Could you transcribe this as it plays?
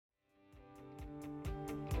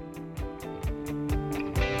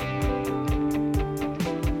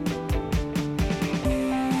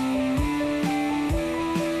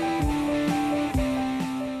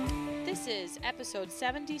episode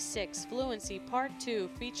 76, Fluency Part 2,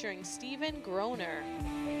 featuring Stephen Groner.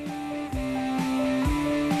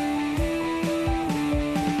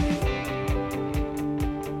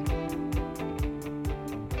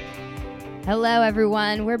 Hello,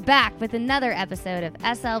 everyone. We're back with another episode of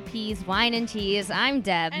SLP's Wine and Cheese. I'm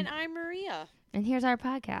Deb. And I'm Maria. And here's our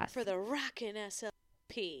podcast. For the Rockin'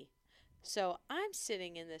 SLP. So I'm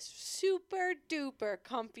sitting in this super duper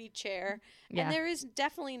comfy chair, and there is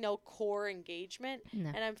definitely no core engagement,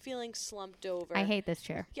 and I'm feeling slumped over. I hate this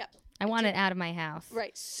chair. Yep. I want it out of my house.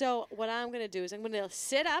 Right. So what I'm going to do is I'm going to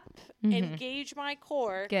sit up, engage my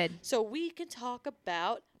core. Good. So we can talk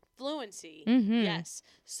about fluency. Yes.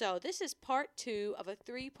 So this is part 2 of a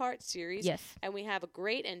 3-part series. Yes. And we have a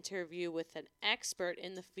great interview with an expert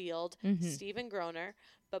in the field, Stephen Groner.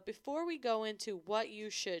 But before we go into what you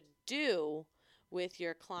should do with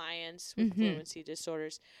your clients with fluency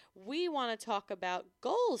disorders, we want to talk about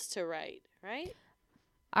goals to write, right?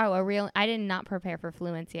 Oh, I did not prepare for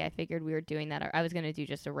fluency. I figured we were doing that. Or I was going to do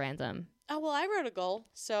just a random. Oh, well, I wrote a goal.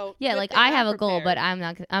 So yeah, like I have a goal, but I'm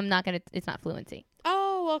not going to, it's not fluency.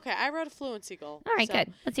 Oh, okay. I wrote a fluency goal. All right,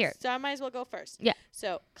 good. Let's hear it. So I might as well go first. Yeah.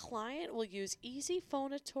 So client will use easy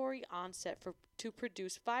phonatory onset to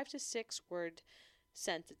produce 5 to 6 word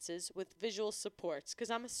sentences with visual supports, because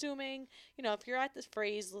I'm assuming, if you're at this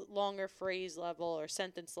longer phrase level or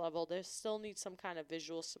sentence level, there still needs some kind of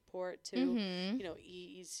visual support to,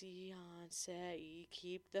 easy onset, you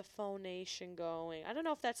keep the phonation going. I don't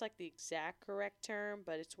know if that's like the exact correct term,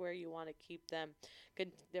 but it's where you want to keep them,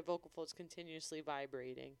 their vocal folds continuously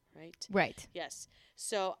vibrating, right? Right. Yes.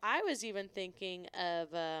 So I was even thinking of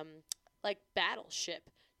like Battleship.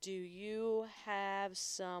 Do you have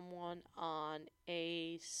someone on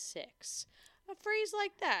A6? A phrase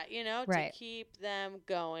like that, right. to keep them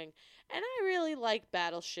going. And I really like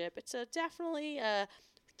Battleship. It's definitely a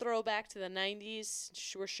throwback to the 90s.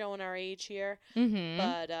 We're showing our age here.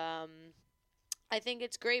 But I think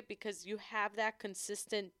it's great because you have that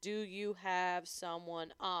consistent, do you have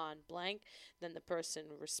someone on blank? Then the person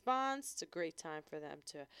responds. It's a great time for them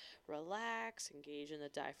to relax, engage in the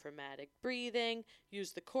diaphragmatic breathing,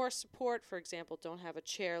 use the core support. For example, don't have a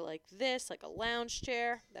chair like this, like a lounge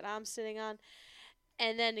chair that I'm sitting on.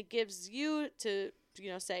 And then it gives you to,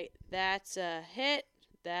 say, that's a hit,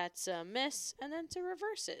 that's a miss, and then to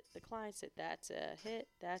reverse it. The client said, that's a hit,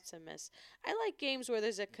 that's a miss. I like games where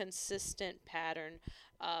there's a consistent pattern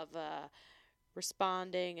of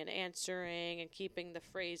responding and answering and keeping the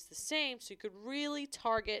phrase the same, so you could really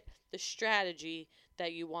target the strategy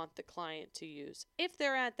that you want the client to use, if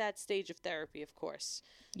they're at that stage of therapy, of course.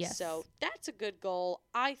 Yes. So that's a good goal.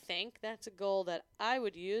 I think that's a goal that I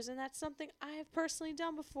would use, and that's something I have personally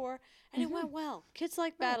done before, and it went well. Kids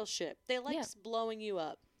like Battleship. They like blowing you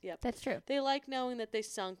up. Yep. That's true. They like knowing that they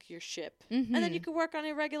sunk your ship. And then you can work on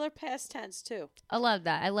irregular past tense, too. I love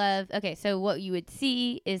that. Okay, so what you would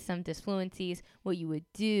see is some disfluencies. What you would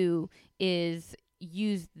do is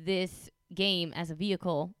use this game as a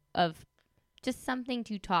vehicle of just something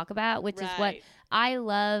to talk about, which is what I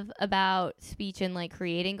love about speech and, like,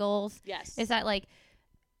 creating goals. Yes. Is that, like,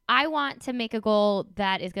 I want to make a goal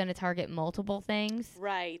that is going to target multiple things.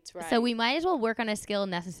 Right. So we might as well work on a skill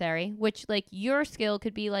necessary, which, like, your skill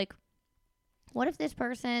could be, like, what if this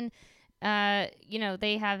person,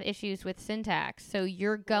 they have issues with syntax? So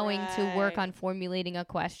you're going to work on formulating a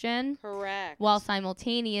question. Correct. While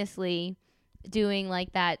simultaneously doing,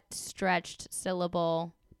 like, that stretched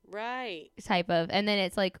syllable type of, and then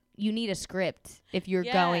it's like you need a script if you're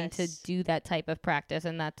going to do that type of practice,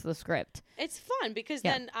 and that's the script. It's fun because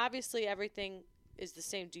then obviously everything is the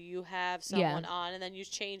same. Do you have someone on? And then you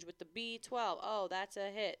change with the B12. Oh, that's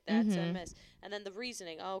a hit. That's a miss. And then the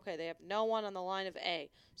reasoning. Oh, okay, they have no one on the line of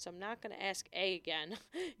A, so I'm not going to ask A again.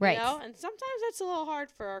 Right. And sometimes that's a little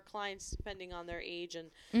hard for our clients depending on their age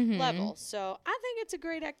and level. So I think it's a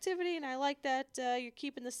great activity, and I like that you're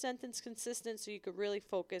keeping the sentence consistent so you could really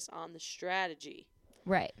focus on the strategy.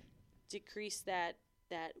 Right. Decrease that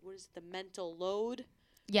what is the mental load?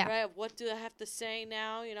 Yeah. Right. What do I have to say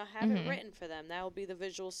now? Have it written for them. That will be the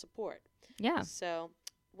visual support. Yeah. So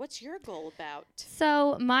what's your goal about?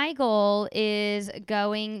 So my goal is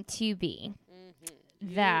going to be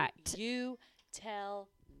that you tell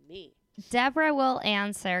me. Deborah will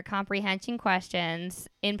answer comprehension questions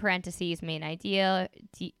in parentheses, main idea,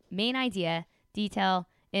 detail,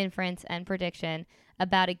 inference, and prediction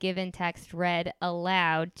about a given text read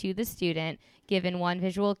aloud to the student, given one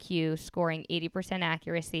visual cue, scoring 80%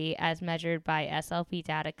 accuracy as measured by SLP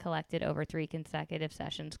data collected over 3 consecutive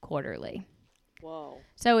sessions quarterly. Whoa.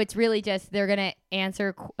 So it's really just they're going to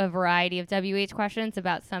answer a variety of WH questions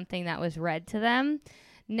about something that was read to them.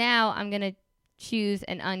 Now I'm going to choose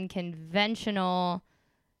an unconventional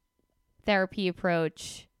therapy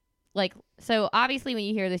approach. Like, so obviously when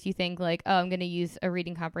you hear this, you think like, oh, I'm going to use a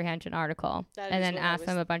reading comprehension article and then ask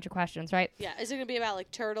them a bunch of questions, right? Yeah. Is it going to be about like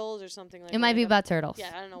turtles or something like that? It might be about turtles.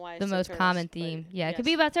 Yeah, I don't know why the most common theme. Yeah, it could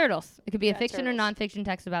be about turtles. It could be a fiction or nonfiction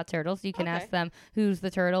text about turtles. You can ask them, who's the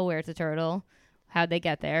turtle? Where's the turtle? How'd they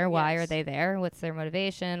get there? Why are they there? What's their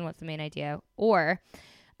motivation? What's the main idea? Or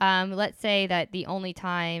let's say that the only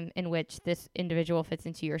time in which this individual fits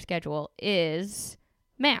into your schedule is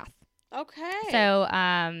math. Okay. So,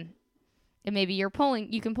 and maybe you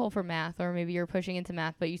can pull for math, or maybe you're pushing into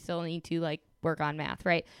math, but you still need to like work on math,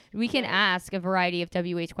 right? We can ask a variety of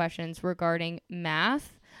WH questions regarding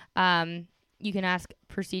math. You can ask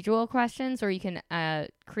procedural questions, or you can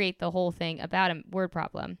create the whole thing about a word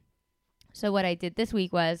problem. So what I did this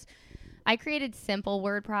week was I created simple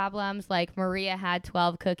word problems like Maria had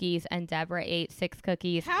 12 cookies and Deborah ate 6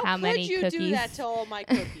 cookies. How many cookies? How could you do that to all my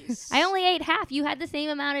cookies? I only ate half. You had the same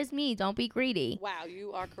amount as me. Don't be greedy. Wow,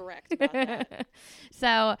 you are correct about that.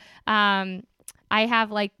 So I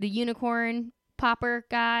have like the unicorn popper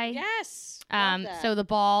guy. Yes. So the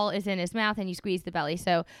ball is in his mouth and you squeeze the belly.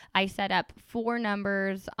 So I set up 4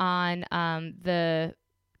 numbers on the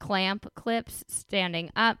clamp clips standing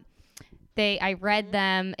up. I read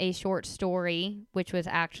them a short story, which was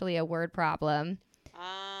actually a word problem.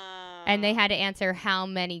 And they had to answer how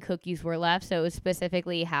many cookies were left. So it was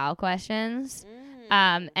specifically how questions.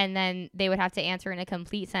 And then they would have to answer in a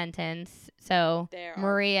complete sentence. So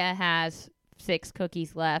Maria has 6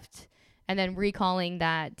 cookies left. And then recalling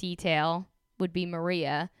that detail would be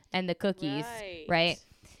Maria and the cookies, right?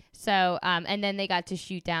 So, and then they got to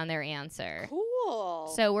shoot down their answer.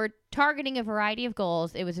 Cool. So we're targeting a variety of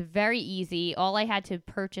goals. It was very easy. All I had to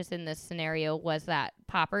purchase in this scenario was that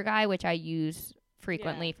popper guy, which I use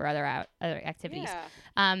frequently for other activities.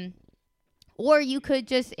 Yeah. Or you could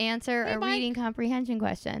just answer a reading comprehension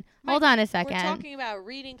question. Hold on a second. We're talking about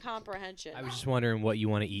reading comprehension. I was just wondering what you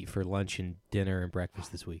want to eat for lunch and dinner and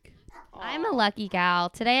breakfast this week. I'm a lucky gal.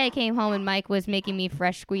 Today I came home and Mike was making me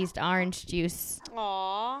fresh squeezed orange juice.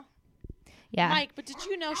 Aww. Yeah. Mike, but did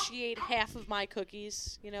you know she ate half of my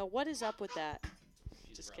cookies? You know, what is up with that?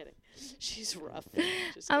 Just kidding. She's rough.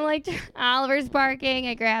 I'm like, Oliver's barking.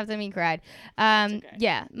 I grabbed him. He cried. Okay.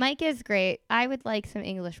 Yeah, Mike is great. I would like some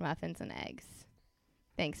English muffins and eggs.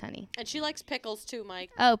 Thanks, honey. And she likes pickles too, Mike.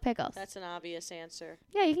 Oh, pickles. That's an obvious answer.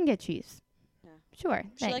 Yeah, you can get cheese. Yeah. Sure.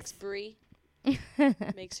 She likes brie.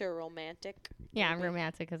 Makes her romantic. Yeah, I'm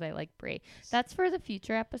romantic because I like brie. That's for the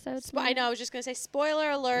future episodes. I know. I was just going to say,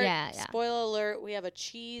 spoiler alert. Yeah. Spoiler alert. We have a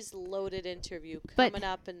cheese-loaded interview coming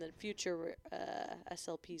up in the future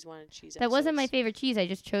SLPs wanted cheese That wasn't my favorite cheese. I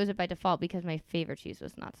just chose it by default because my favorite cheese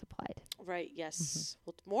was not supplied. Right, yes.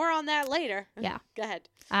 Well, more on that later. Yeah. Go ahead.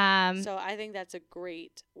 So I think that's a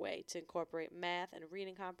great way to incorporate math and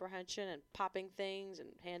reading comprehension and popping things and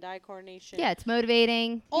hand-eye coordination. Yeah, it's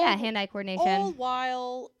motivating. Hand-eye coordination. All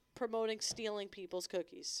while promoting stealing people's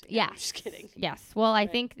cookies. Yeah. I'm just kidding. Yes. Well, I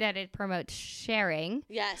think that it promotes sharing.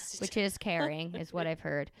 Yes. Which is caring, is what I've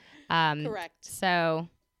heard. Correct. So,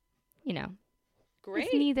 you know. Great.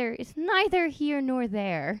 It's neither here nor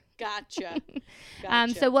there. Gotcha.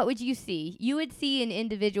 So what would you see? You would see an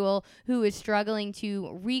individual who is struggling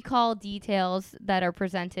to recall details that are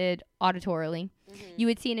presented auditorily. Mm-hmm. You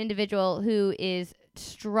would see an individual who is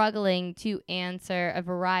struggling to answer a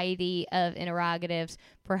variety of interrogatives,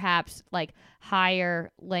 perhaps like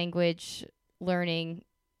higher language learning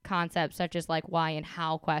concepts such as like why and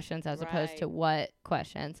how questions as opposed to what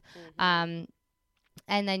questions. Mm-hmm.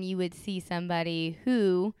 And then you would see somebody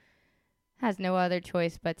who has no other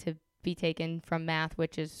choice but to be taken from math,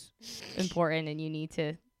 which is important, and you need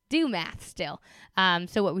to do math still.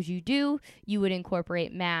 So what would you do? You would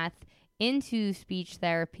incorporate math into speech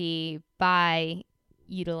therapy by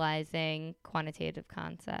utilizing quantitative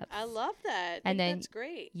concepts. I love that. And then that's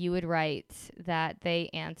great. You would write that they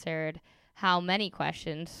answered how many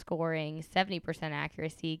questions, scoring 70%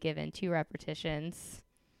 accuracy given 2 repetitions.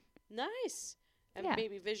 Nice. And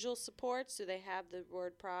maybe visual supports. Do they have the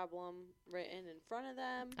word problem written in front of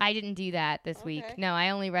them? I didn't do that this week. No, I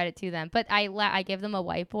only read it to them. But I give them a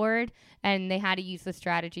whiteboard, and they had to use the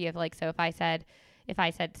strategy of like, so if I said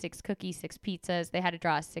 6 cookies, 6 pizzas, they had to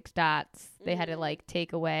draw 6 dots. They had to like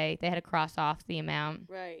take away. They had to cross off the amount.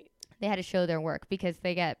 Right. They had to show their work because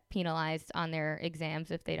they get penalized on their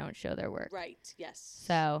exams if they don't show their work. Right. Yes.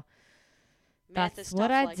 So. Math That's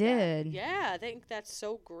what I did. That. Yeah, I think that's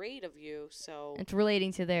so great of you. So it's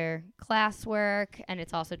relating to their classwork, and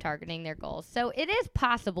it's also targeting their goals. So it is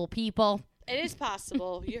possible, people. It is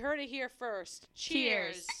possible. You heard it here first.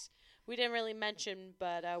 Cheers. We didn't really mention,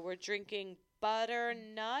 but we're drinking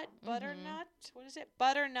butternut. What is it?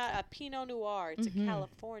 Butternut, a Pinot Noir. It's a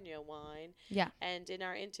California wine. Yeah. And in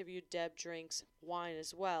our interview, Deb drinks wine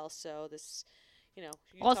as well. So this, you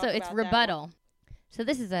Also, talk it's about that rebuttal. So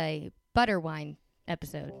this is a butter wine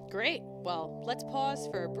episode. Great. Well, let's pause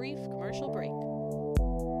for a brief commercial break.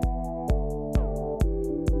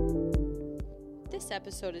 This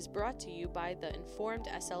episode is brought to you by the Informed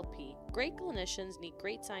SLP. Great clinicians need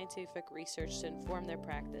great scientific research to inform their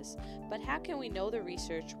practice. But how can we know the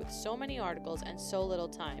research with so many articles and so little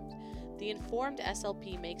time? The Informed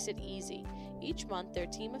SLP makes it easy. Each month, their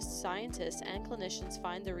team of scientists and clinicians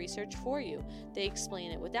find the research for you. They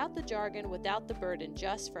explain it without the jargon, without the burden,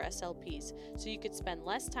 just for SLPs, so you could spend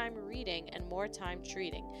less time reading and more time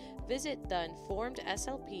treating. Visit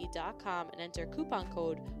theinformedslp.com and enter coupon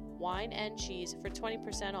code Wine and Cheese for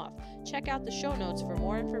 20% off. Check out the show notes for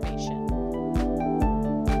more information.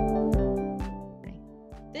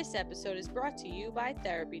 This episode is brought to you by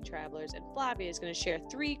Therapy Travelers, and Flavia is going to share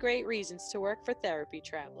 3 great reasons to work for Therapy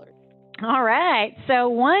Travelers. All right. So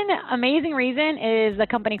one amazing reason is the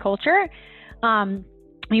company culture.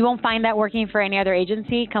 You won't find that working for any other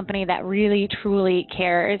company that really, truly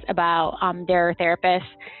cares about their therapists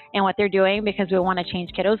and what they're doing, because we want to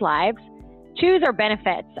change kiddos' lives. 2 are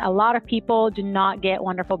benefits. A lot of people do not get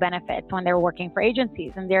wonderful benefits when they're working for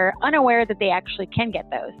agencies, and they're unaware that they actually can get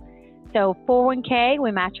those. So 401k,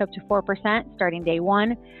 we match up to 4% starting day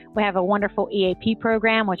 1. We have a wonderful EAP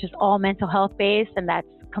program, which is all mental health based, and that's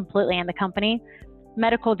completely in the company.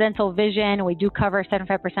 Medical, dental, vision, we do cover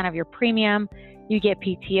 75% of your premium. You get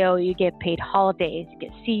PTO, you get paid holidays, you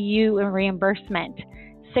get CU and reimbursement,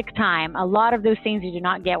 sick time, a lot of those things you do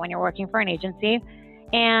not get when you're working for an agency.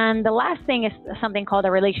 And the last thing is something called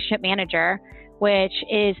a relationship manager, which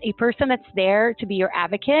is a person that's there to be your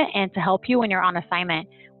advocate and to help you when you're on assignment.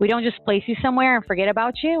 We don't just place you somewhere and forget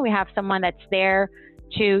about you. We have someone that's there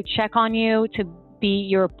to check on you, to be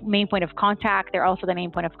your main point of contact. They're also the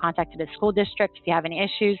main point of contact to the school district if you have any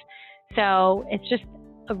issues. So it's just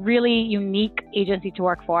a really unique agency to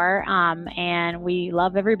work for, and we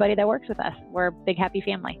love everybody that works with us. We're a big, happy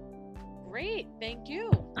family. Great. Thank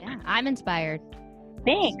you. Yeah, I'm inspired.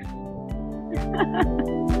 Thanks.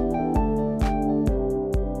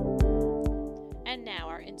 And now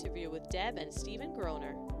our interview with Deb and Stephen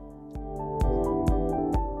Groner.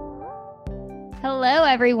 Hello,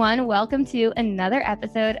 everyone. Welcome to another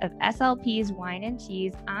episode of SLP's Wine and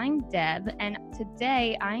Cheese. I'm Deb, and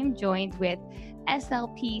today I'm joined with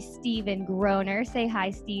SLP Stephen Groner. Say hi,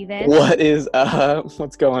 Stephen. What is up?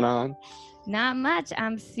 What's going on? Not much.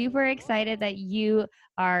 I'm super excited that you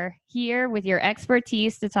are here with your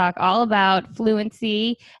expertise to talk all about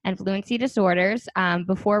fluency and fluency disorders.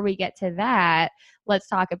 Before we get to that, let's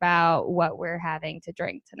talk about what we're having to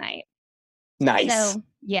drink tonight. Nice. So,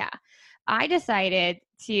 yeah. I decided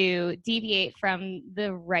to deviate from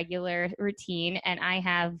the regular routine, and I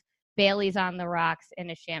have Bailey's on the rocks in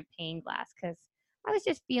a champagne glass because I was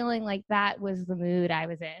just feeling like that was the mood I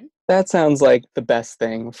was in. That sounds like the best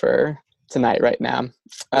thing for tonight right now.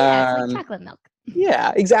 Yeah, it's like chocolate milk.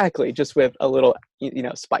 Yeah, exactly. Just with a little,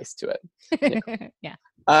 spice to it. Yeah.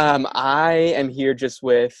 I am here just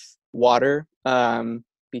with water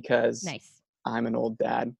because Nice. I'm an old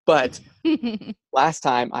dad. But last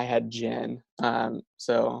time I had gin,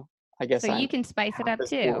 so I guess so you can spice it up as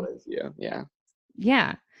too. cool as you. Yeah.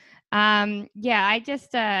 Yeah. I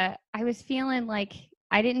just I was feeling like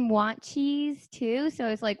I didn't want cheese too, so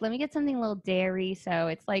it's like, let me get something a little dairy. So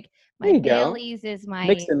it's like my Bailey's is my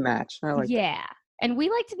mix and match. I like that. And we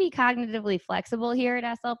like to be cognitively flexible here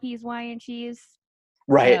at SLP's Wine and Cheese.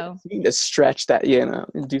 Right. So, you need to stretch that,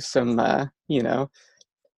 do some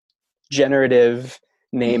generative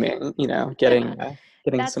naming, getting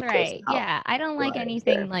that's some right. Yeah. I don't like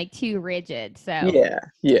anything like too rigid. So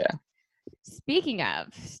Yeah. Speaking of,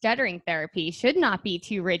 stuttering therapy should not be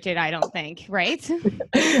too rigid, I don't think, right?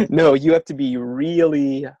 No, you have to be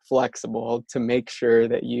really flexible to make sure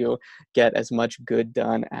that you get as much good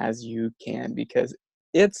done as you can, because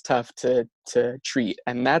it's tough to treat.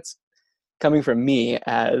 And that's coming from me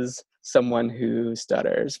as someone who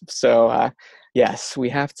stutters. So yes, we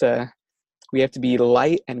have to be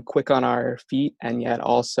light and quick on our feet, and yet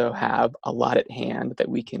also have a lot at hand that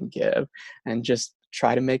we can give and just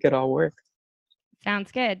try to make it all work.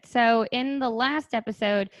 Sounds good. So in the last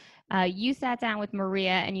episode, you sat down with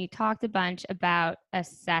Maria and you talked a bunch about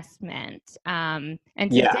assessment. And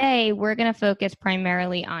today we're going to focus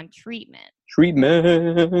primarily on treatment.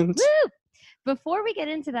 Treatment. Woo! Before we get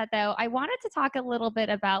into that, though, I wanted to talk a little bit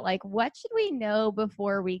about like what should we know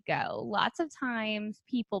before we go. Lots of times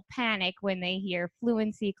people panic when they hear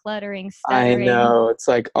fluency, cluttering, I stuttering. know. It's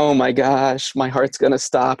like, oh my gosh, my heart's gonna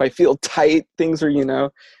stop. I feel tight. Things are, Yeah,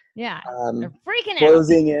 they're um, freaking out.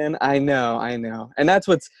 closing in. I know. And that's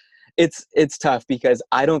it's tough because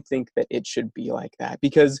I don't think that it should be like that,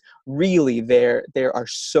 because really there are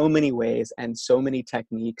so many ways and so many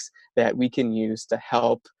techniques that we can use to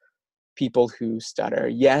help people who stutter.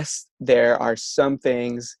 Yes, there are some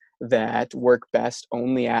things that work best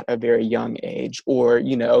only at a very young age, or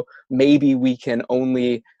maybe we can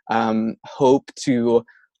only hope to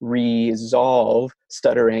resolve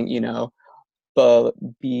stuttering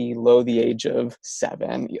below the age of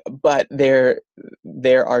 7. But there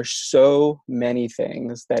are so many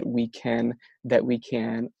things that we can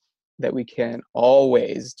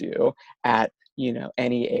always do at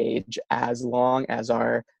any age, as long as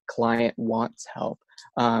our client wants help,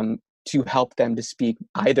 to help them to speak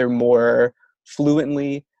either more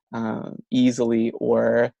fluently, easily,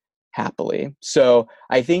 or happily. So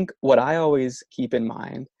I think what I always keep in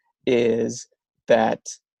mind is that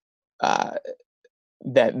uh,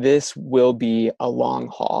 that this will be a long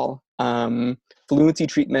haul. Fluency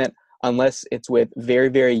treatment, unless it's with very,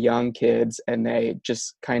 very young kids and they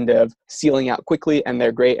just kind of sealing out quickly and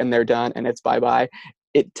they're great and they're done and it's bye-bye,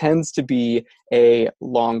 it tends to be a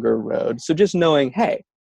longer road. So just knowing, hey,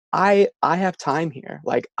 I have time here.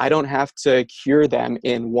 Like, I don't have to cure them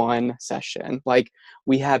in one session. Like,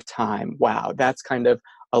 we have time. Wow, that's kind of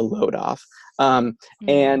a load off.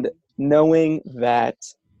 And knowing that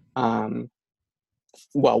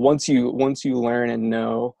well, once you learn and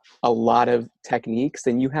know a lot of techniques,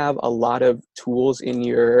 then you have a lot of tools in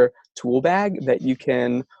your tool bag that you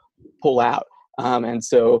can pull out. And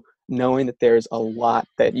so knowing that there's a lot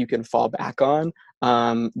that you can fall back on,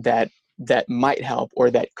 that might help, or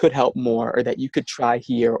that could help more, or that you could try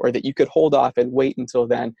here, or that you could hold off and wait until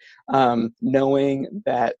then, knowing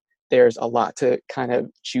that there's a lot to kind of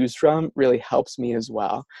choose from really helps me as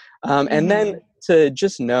well. And then to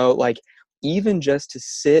just know, like, even just to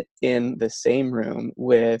sit in the same room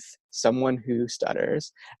with someone who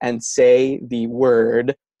stutters and say the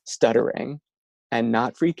word stuttering and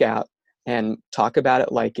not freak out and talk about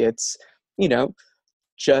it like it's, you know,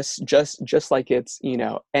 just like it's,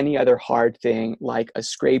 any other hard thing, like a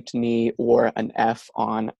scraped knee or an F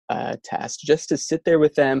on a test. Just to sit there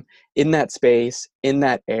with them in that space, in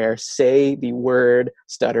that air, say the word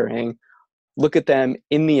stuttering, look at them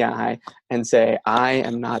in the eye and say, I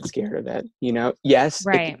am not scared of it. Yes, it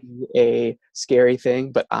Right. can be a scary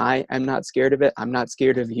thing, but I am not scared of it. I'm not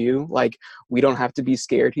scared of you. Like, we don't have to be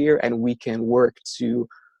scared here, and we can work to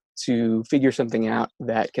figure something out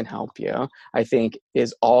that can help you, I think,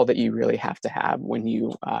 is all that you really have to have when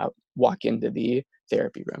you walk into the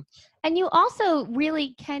therapy room. And you also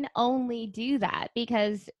really can only do that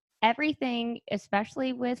because everything,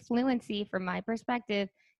 especially with fluency, from my perspective,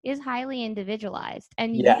 is highly individualized.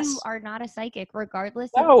 And you Yes. are not a psychic, regardless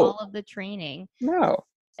of No. all of the training. No.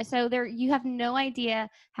 So you have no idea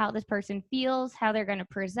how this person feels, how they're going to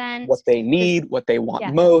present. What they need, what they want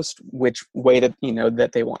Yeah. most, which way that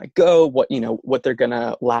they want to go, what they're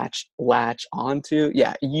gonna latch onto.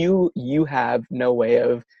 Yeah, you have no way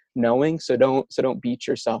of knowing, so don't beat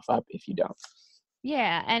yourself up if you don't.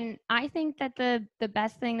 Yeah, and I think that the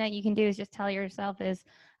best thing that you can do is just tell yourself is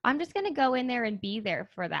I'm just going to go in there and be there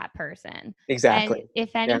for that person. And Exactly. if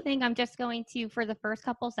Yeah. anything, I'm just going to, for the first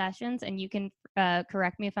couple sessions, and you can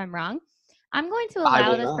correct me if I'm wrong, I'm going to I allow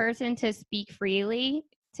will this not. person to speak freely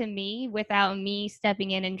to me without me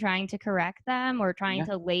stepping in and trying to correct them or trying Yeah.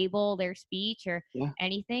 to label their speech or Yeah.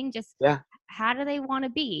 anything. Just Yeah. how do they want to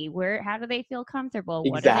be? How do they feel comfortable?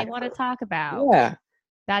 What do they want to Exactly. talk about? Yeah.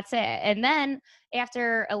 That's it. And then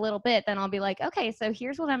after a little bit, then I'll be like, okay, so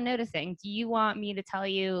here's what I'm noticing. Do you want me to tell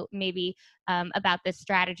you maybe about this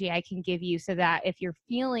strategy I can give you so that if you're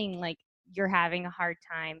feeling like you're having a hard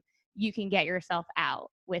time, you can get yourself out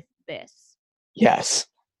with this? Yes.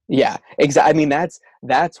 Yeah. Exactly. I mean,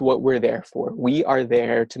 that's what we're there for. We are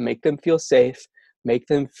there to make them feel safe, make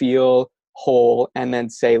them feel whole, and then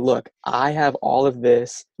say, look, I have all of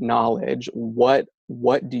this knowledge. What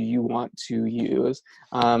do you want to use?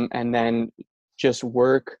 And then just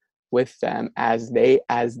work with them as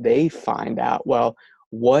they find out, well,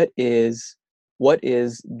 what is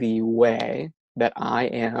the way that I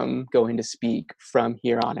am going to speak from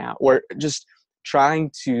here on out? Or just trying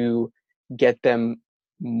to get them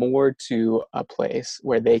more to a place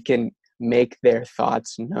where they can make their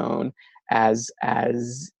thoughts known as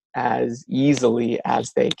easily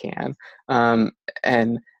as they can.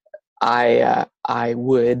 And I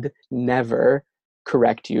would never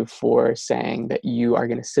correct you for saying that you are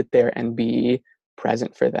going to sit there and be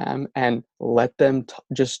present for them and let them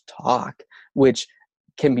just talk, which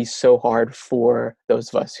can be so hard for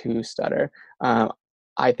those of us who stutter.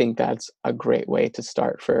 I think that's a great way to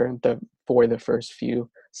start for the first few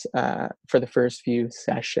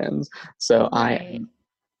sessions. So Right.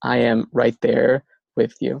 I am right there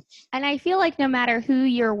with you. And I feel like no matter who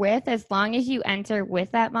you're with, as long as you enter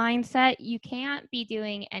with that mindset, you can't be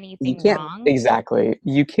doing You anything can't wrong. exactly.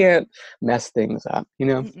 You can't mess things up, you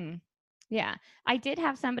know? Mm-mm. Yeah. I did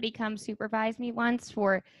have somebody come supervise me once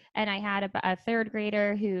and I had a third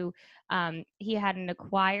grader who, he had an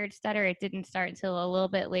acquired stutter. It didn't start until a little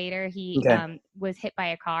bit later. He Okay. was hit by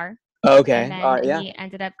a car, Okay. and then All right. Yeah. he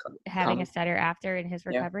ended up having Common. a stutter after in his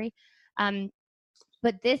Yeah. recovery.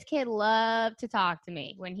 But this kid loved to talk to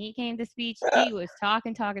me. When he came to speech, he was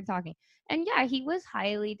talking. And yeah, he was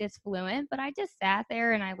highly disfluent, but I just sat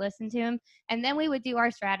there and I listened to him. And then we would do our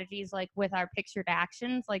strategies like with our pictured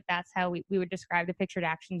actions. Like that's how we would describe the pictured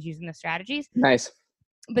actions using the strategies. Nice.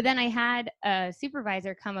 But then I had a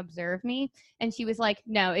supervisor come observe me, and she was like,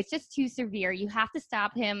 no, it's just too severe. You have to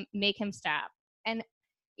stop him, make him stop. And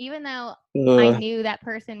even though I knew that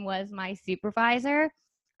person was my supervisor,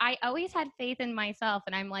 I always had faith in myself.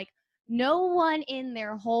 And I'm like, no one in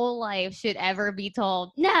their whole life should ever be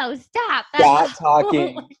told, no, stop. Stop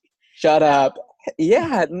talking. Shut up.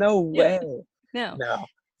 Yeah, no way. No. No.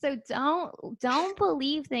 So don't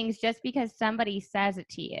believe things just because somebody says it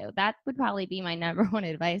to you. That would probably be my number one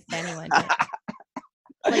advice to anyone.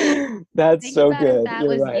 That's Think so about if good. that You're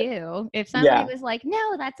was right. you. If somebody Yeah. was like,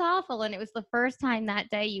 no, that's awful, and it was the first time that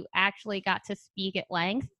day you actually got to speak at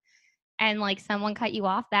length, and like someone cut you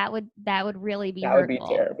off, that would really be That would be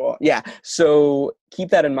hurtful. terrible. Yeah. So keep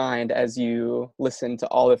that in mind as you listen to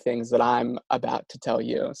all the things that I'm about to tell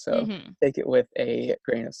you. So take it with a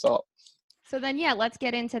grain of salt. So then, yeah, let's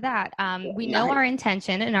get into that. We know Nice. our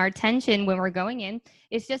intention, and our intention when we're going in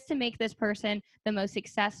is just to make this person the most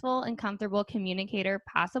successful and comfortable communicator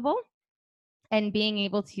possible, and being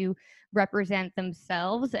able to represent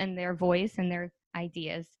themselves and their voice and their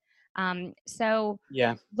ideas. So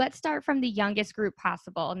Yeah. let's start from the youngest group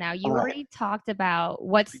possible. Now, you All right. already talked about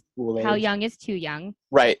Cool how age. young is too young.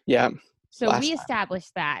 Right. Yeah. So we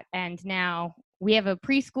established that, and now we have a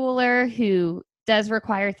preschooler who does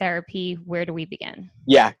require therapy. Where do we begin?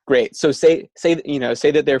 Yeah, great. So say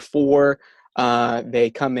that they're 4, they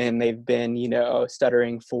come in, they've been,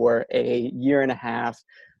 stuttering for a year and a half,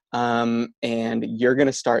 and you're going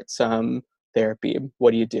to start some therapy. What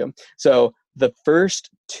do you do? So the first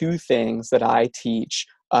 2 things that I teach,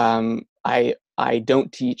 I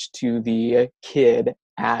don't teach to the kid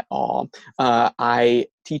at all. I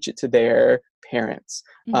teach it to their parents.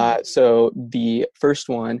 So the first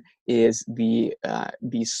one is the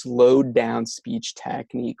slowed down speech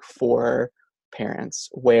technique for parents,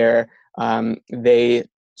 where they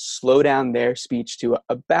slow down their speech to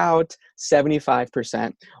about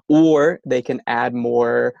 75%, or they can add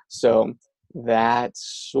more. So that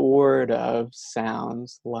sort of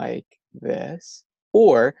sounds like this,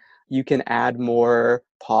 or you can add more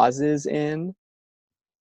pauses in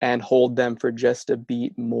and hold them for just a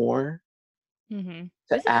beat more. This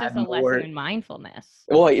is just a lesson in mindfulness.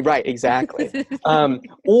 Well, right, exactly.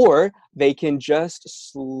 Or they can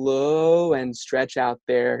just slow and stretch out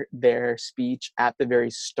their speech at the very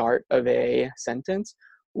start of a sentence,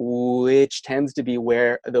 which tends to be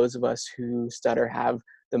where those of us who stutter have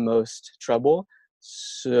the most trouble.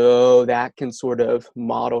 So that can sort of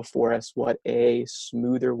model for us what a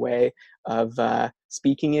smoother way of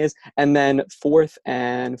speaking is. And then fourth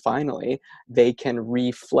and finally, they can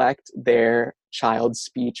reflect their child's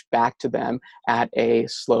speech back to them at a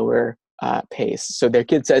slower pace. So their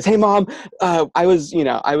kid says, "Hey mom, I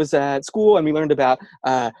was at school and we learned about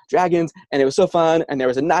dragons and it was so fun and there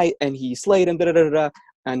was a knight and he slayed him, da da da da."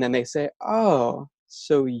 And then they say, "Oh,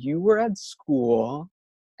 so you were at school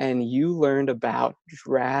and you learned about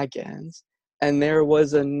dragons and there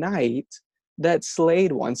was a knight that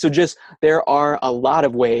slayed one." So just there are a lot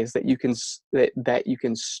of ways that you can that you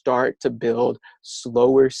can start to build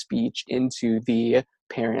slower speech into the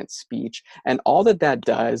parent speech, and all that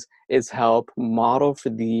does is help model for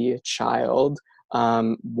the child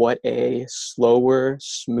what a slower,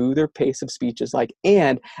 smoother pace of speech is like,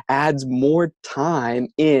 and adds more time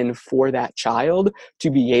in for that child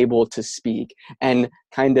to be able to speak, and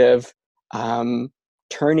kind of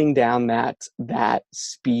turning down that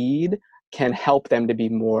speed can help them to be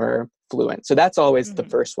more fluent. So that's always the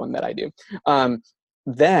first one that I do.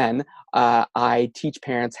 then I teach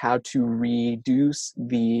parents how to reduce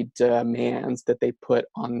the demands that they put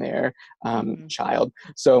on their child.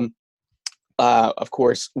 So of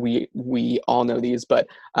course, we all know these, but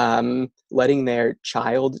letting their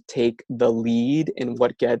child take the lead in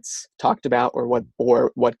what gets talked about or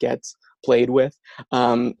what gets played with,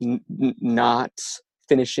 not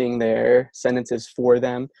finishing their sentences for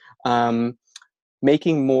them,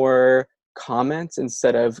 making more comments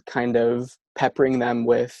instead of kind of peppering them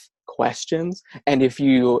with questions. And if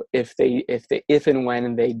and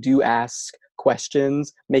when they do ask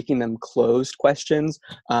questions, making them closed questions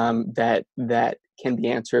that can be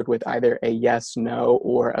answered with either a yes, no,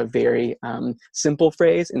 or a very simple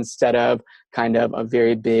phrase instead of kind of a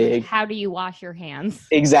very big, how do you wash your hands?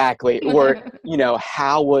 Exactly. Or,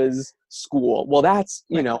 how was school? Well, that's,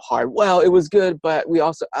 hard. Well, it was good, but we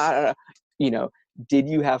also, did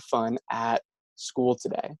you have fun at school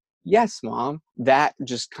today? Yes, Mom. That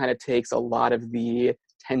just kind of takes a lot of the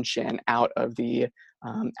tension out of the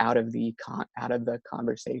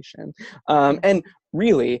conversation. And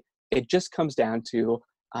really, it just comes down to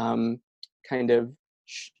kind of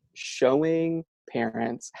showing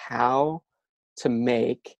parents how to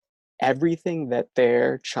make everything that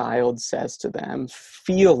their child says to them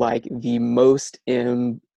feel like the most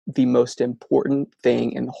important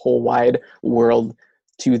thing in the whole wide world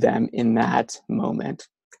to them in that moment.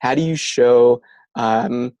 How do you show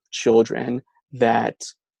children that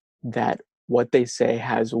what they say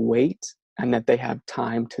has weight and that they have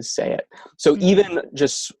time to say it? So even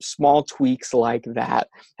just small tweaks like that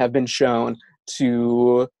have been shown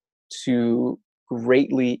to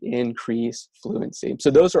greatly increase fluency. So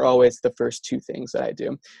those are always the first two things that I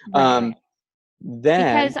do. Right.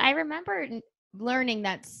 Then, because I remember learning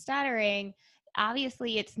that stuttering,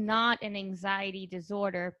 obviously it's not an anxiety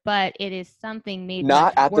disorder, but it is something made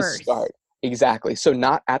not much at worse. the start. Exactly. So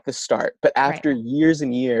not at the start, but after years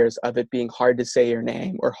and years of it being hard to say your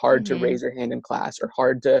name or hard to raise your hand in class or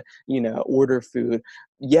hard to, order food.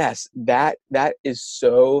 Yes, that is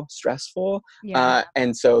so stressful.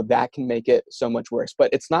 And so that can make it so much worse, but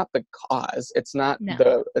it's not the cause. It's not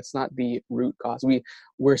the root cause.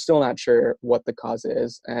 We're still not sure what the cause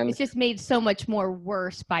is. And it's just made so much more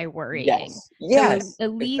worse by worrying. Yes. So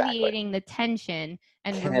alleviating the tension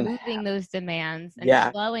and removing those demands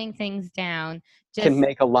and slowing things down can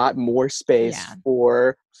make a lot more space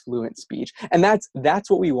for fluent speech. And that's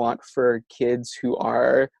what we want for kids who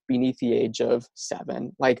are beneath the age of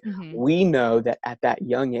 7. Like we know that at that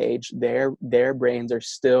young age, their brains are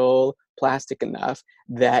still plastic enough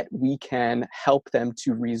that we can help them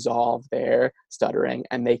to resolve their stuttering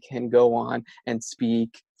and they can go on and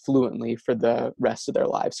speak fluently for the rest of their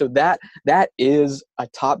lives. So that is a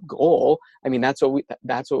top goal. I mean, that's what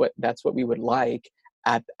we would like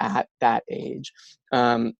at that age.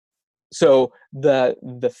 So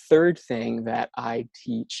the third thing that I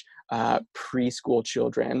teach preschool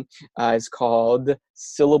children is called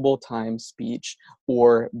syllable time speech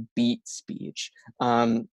or beat speech.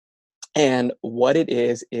 And what it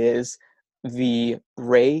is the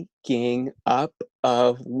breaking up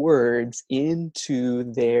of words into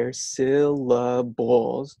their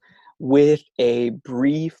syllables with a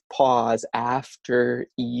brief pause after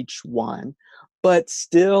each one, but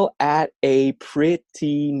still at a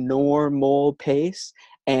pretty normal pace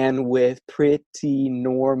and with pretty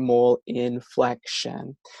normal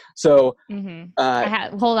inflection. So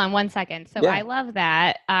hold on one second. So I love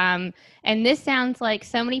that. And this sounds like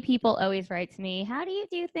so many people always write to me, how do you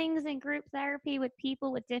do things in group therapy with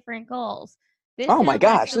people with different goals? Oh my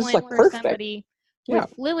gosh, this is like perfect. Somebody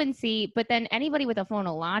with fluency, but then anybody with a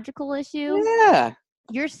phonological issue,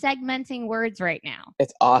 you're segmenting words right now.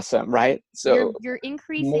 It's awesome, right? So you're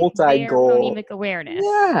increasing their phonemic awareness.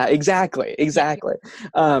 Yeah, exactly.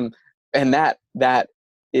 And that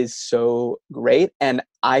is so great. And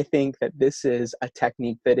I think that this is a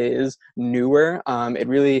technique that is newer. It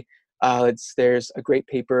really, there's a great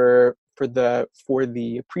paper for the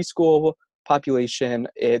preschool population.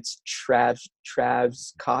 It's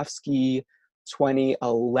Travskovsky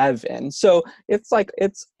 2011. So it's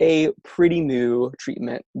a pretty new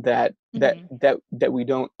treatment that we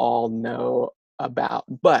don't all know about.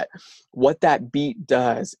 But what that beat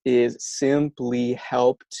does is simply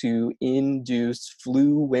help to induce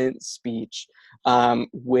fluent speech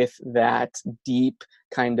with that deep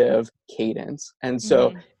kind of cadence. And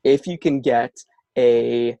so if you can get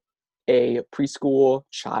a preschool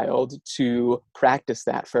child to practice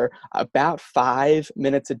that for about 5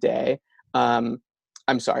 minutes a day, for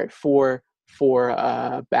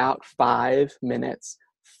about 5 minutes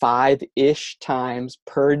 5-ish times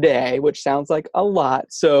per day, which sounds like a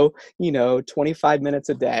lot. So, 25 minutes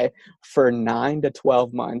a day for 9 to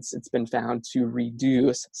 12 months, it's been found to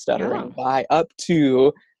reduce stuttering Oh. by up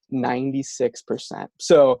to 96%.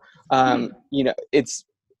 So,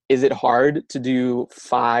 is it hard to do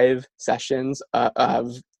 5 sessions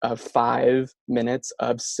of 5 minutes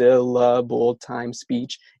of syllable time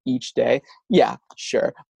speech each day? Yeah,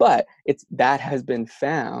 sure. But that has been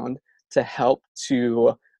found to help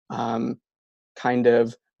to kind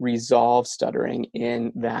of resolve stuttering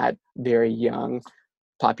in that very young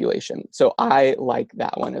population. So I like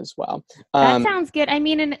that one as well. That sounds good. I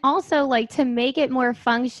mean, and also like to make it more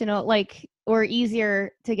functional, like, or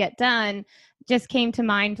easier to get done, just came to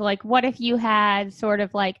mind, like, what if you had sort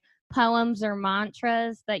of like poems or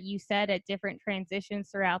mantras that you said at different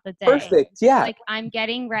transitions throughout the day? Perfect. Yeah. Like, I'm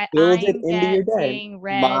getting Build it into your day.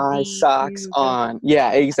 My ready socks to on.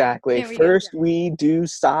 Yeah, exactly. There we go. First we do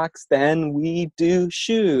socks, then we do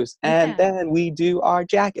shoes, and Yeah. then we do our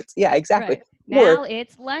jackets. Yeah, exactly. Right. Or Now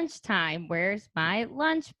it's lunchtime. Where's my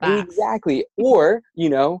lunchbox? exactly. Or,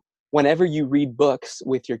 whenever you read books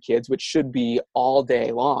with your kids, which should be all day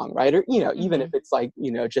long, right? Or, even if it's like,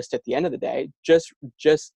 just at the end of the day, just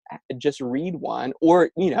read one, or,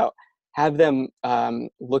 have them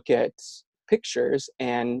look at pictures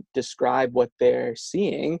and describe what they're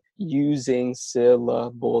seeing using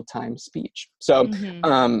syllable time speech. So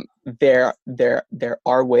there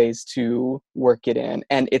are ways to work it in,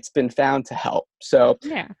 and it's been found to help. So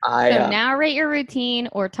yeah. I So narrate your routine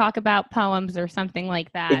or talk about poems or something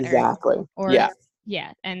like that. exactly. Or Yeah.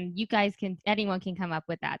 Yeah. And anyone can come up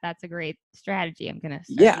with that. That's a great strategy. I'm going to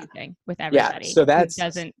start using with Yeah. everybody So who that's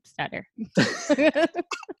doesn't stutter.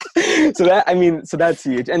 so that's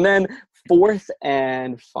huge. And then fourth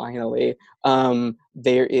and finally,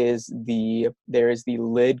 there is the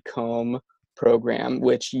Lidcombe program,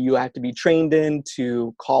 which you have to be trained in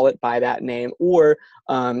to call it by that name, or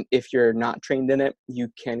if you're not trained in it, you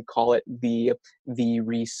can call it the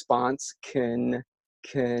response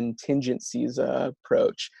contingencies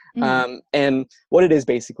approach. And what it is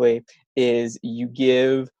basically is you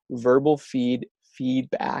give verbal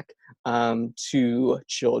feedback to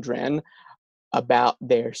children about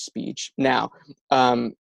their speech. Now,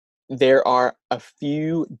 there are a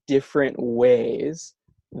few different ways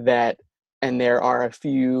and there are a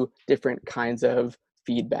few different kinds of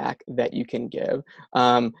feedback that you can give.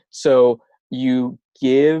 So you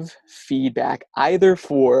give feedback either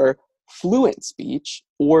for fluent speech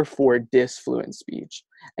or for disfluent speech,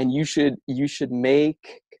 and you should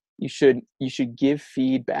give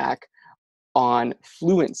feedback on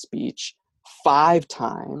fluent speech 5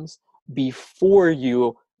 times before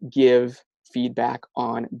you give feedback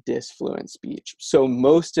on disfluent speech. So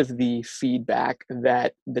most of the feedback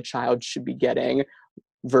that the child should be getting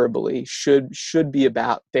verbally should be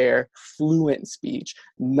about their fluent speech,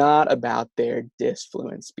 not about their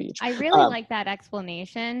disfluent speech. I really like that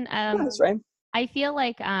explanation. That's right. I feel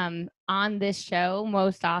like on this show,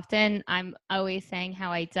 most often, I'm always saying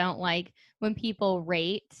how I don't like when people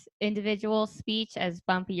rate individual speech as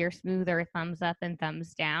bumpy or smooth or thumbs up and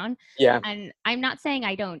thumbs down. Yeah. And I'm not saying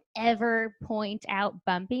I don't ever point out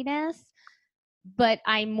bumpiness, but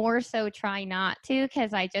I more so try not to,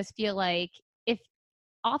 because I just feel like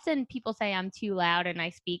often people say I'm too loud and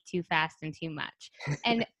I speak too fast and too much.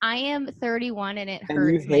 And I am 31 and it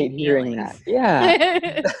hurts. And you hate hearing that.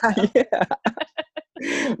 Yeah. Yeah.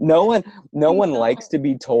 No one likes to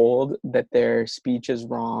be told that their speech is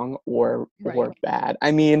wrong or bad.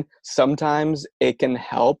 I mean, sometimes it can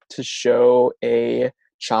help to show a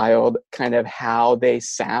child kind of how they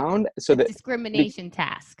sound, so that discrimination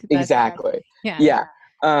task. Exactly. Yeah.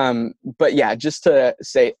 But yeah, just to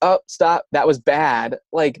say, oh, stop, that was bad.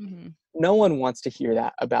 Like, no one wants to hear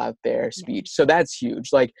that about their speech. So that's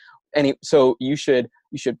huge. Like, so you should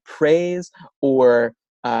praise or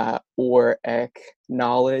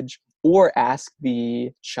acknowledge or ask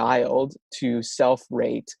the child to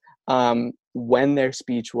self-rate when their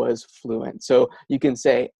speech was fluent. So you can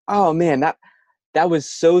say, oh man, that was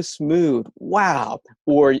so smooth. Wow.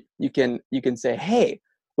 Or you can say, hey,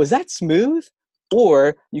 was that smooth?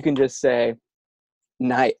 Or you can just say,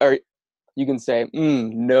 nice, or you can say,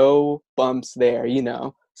 no bumps there,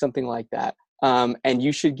 something like that. And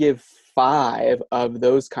you should give 5 of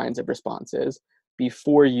those kinds of responses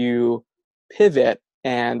before you pivot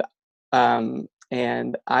and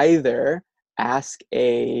either ask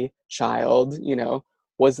a child,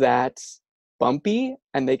 was that bumpy?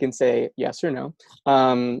 And they can say yes or no.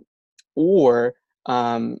 Or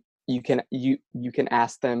you can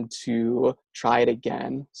ask them to try it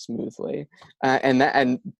again smoothly,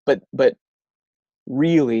 but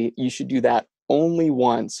really you should do that only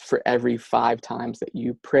once for every 5 times that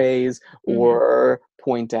you praise Mhm. or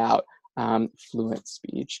point out fluent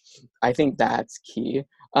speech. I think that's key.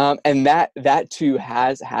 And that too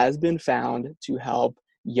has been found to help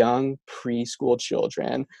young preschool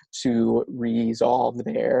children to resolve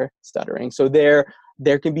their stuttering. So there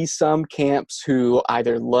can be some camps who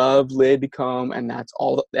either love Lidcomb and that's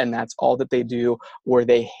all that they do, or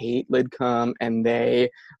they hate Lidcomb and they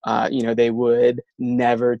they would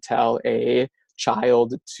never tell a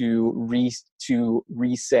child to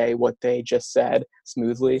re-say what they just said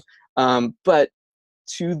smoothly. But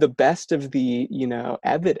to the best of the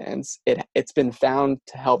evidence, it's been found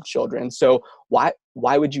to help children. So why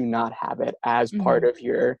would you not have it as part Mhm. of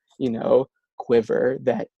your quiver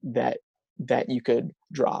that you could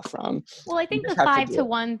draw from? Well, I You think the just have to 5 do to it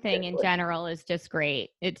 1 thing in carefully. general is just great.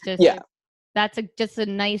 It's just Yeah. that's just a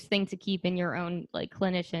nice thing to keep in your own like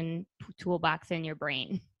clinician toolbox in your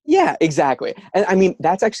brain. Yeah, exactly. And I mean,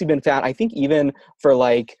 that's actually been found, I think, even for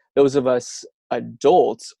like those of us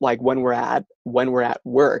adults, like when we're at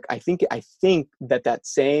work, I think that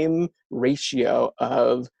same ratio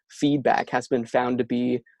of feedback has been found to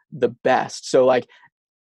be the best. So like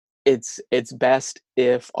it's best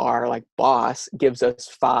if our like boss gives us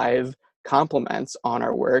 5 compliments on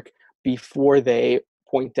our work before they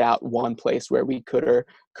point out one place where we could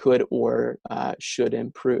or should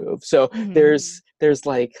improve. So Mhm. there's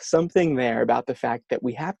like something there about the fact that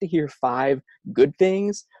we have to hear 5 good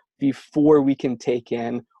things before we can take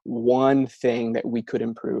in one thing that we could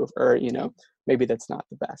improve, or maybe that's not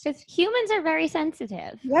the best. Because humans are very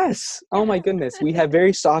sensitive. Yes. Oh my goodness. We have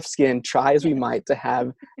very soft skin, try as we Yes. might to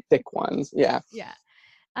have thick ones. Yeah. Yeah.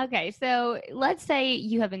 Okay, so let's say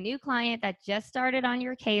you have a new client that just started on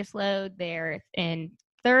your caseload. They're in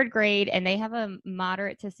 3rd grade and they have a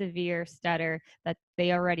moderate to severe stutter that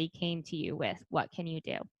they already came to you with. What can you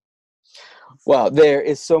do? Well, there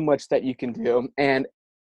is so much that you can do, and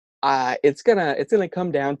it's gonna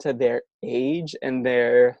come down to their age and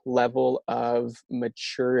their level of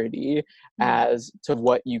maturity Mhm. as to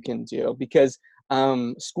what you can do, because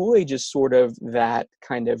school age is sort of that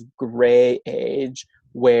kind of gray age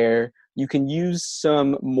where you can use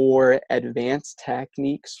some more advanced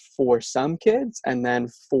techniques for some kids, and then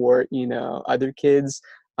for other kids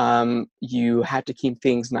you have to keep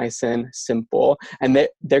things nice and simple, and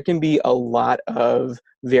there can be a lot of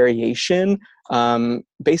variation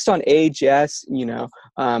based on age, yes,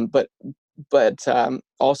 but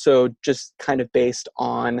also just kind of based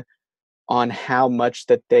on how much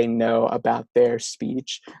that they know about their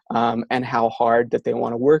speech, and how hard that they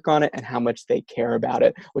want to work on it and how much they care about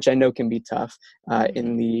it, which I know can be tough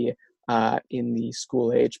Mhm. in the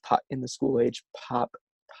school age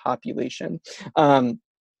population.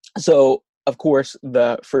 So of course,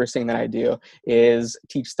 the first thing that I do is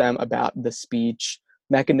teach them about the speech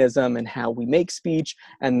mechanism and how we make speech,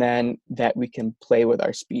 and then that we can play with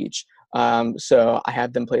our speech. So I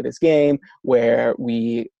have them play this game where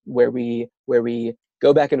we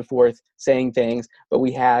go back and forth saying things, but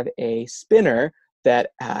we have a spinner that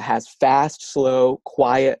has fast, slow,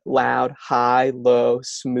 quiet, loud, high, low,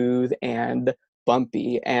 smooth, and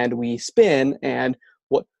bumpy, and we spin, and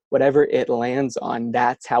whatever it lands on,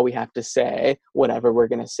 that's how we have to say whatever we're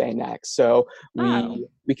going to say next. So Oh,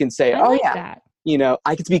 we can say, I oh like yeah, that.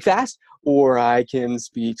 I can speak fast, or I can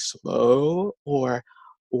speak slow, or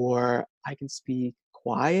I can speak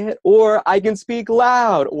quiet, or I can speak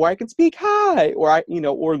loud, or I can speak high, or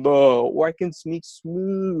or low, or I can speak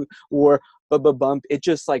smooth, or bump. It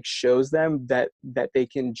just like shows them that they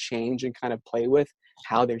can change and kind of play with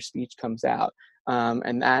how their speech comes out.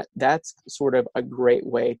 And that's sort of a great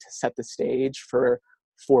way to set the stage for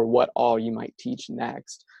what all you might teach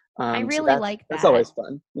next. I So really like that's that. always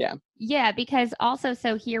fun. Yeah. Yeah, because also,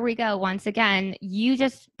 so here we go. Once again, you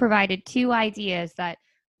just provided 2 ideas that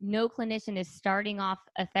no clinician is starting off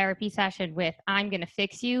a therapy session with, I'm going to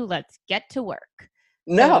fix you. Let's get to work.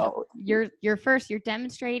 So No. you're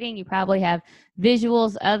demonstrating, you probably have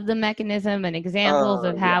visuals of the mechanism and examples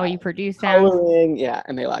of how Yeah. you produce sounds. Coloring. Yeah.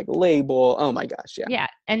 And they like label. Oh my gosh. Yeah. Yeah.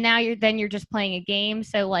 And now you're just playing a game.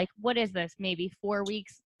 So like, what is this? Maybe 4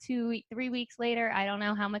 weeks, 3 weeks later. I don't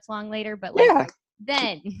know how much long later, but like Yeah.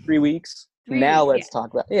 then 3 weeks. 3 Now weeks. Yeah. let's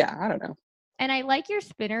talk about. Yeah. I don't know. And I like your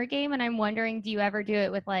spinner game, and I'm wondering, do you ever do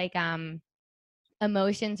it with like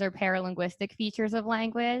emotions or paralinguistic features of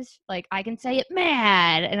language? Like I can say it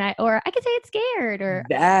mad, or I can say it scared, or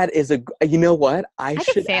That is you know what? I I could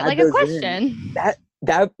should say it add like a those in. question.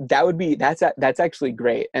 That would be that's actually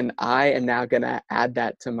great, and I am now gonna add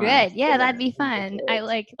that to my Good. Yeah, spinner that'd be and take fun. I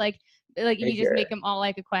notes. like Like I you just hear make it. them all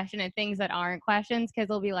like a question and things that aren't questions, because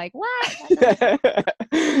they'll be like, what? That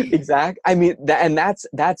doesn't-" Exactly. I mean that's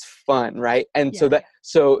fun, right? And Yeah.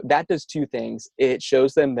 so that does two things. It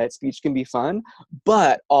shows them that speech can be fun,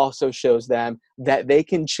 but also shows them that they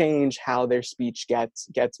can change how their speech gets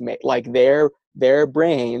made. Like their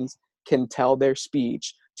brains can tell their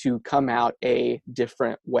speech to come out a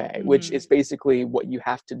different way, which Mhm. is basically what you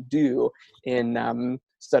have to do in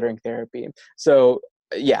stuttering therapy. So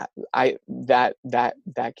yeah,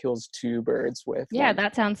 that kills two birds with Yeah, one.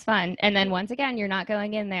 that sounds fun. And then once again, you're not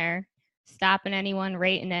going in there stopping anyone,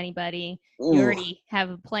 rating anybody. You Ooh, already have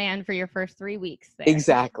a plan for your first 3 weeks there.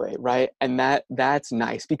 exactly, right? And that's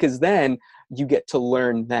nice because then you get to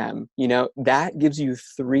learn them. You know, that gives you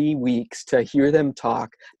 3 weeks to hear them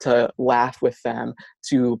talk, to laugh with them,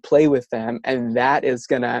 to play with them, and that is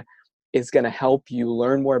gonna help you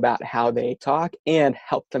learn more about how they talk and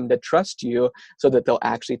help them to trust you so that they'll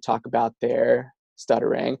actually talk about their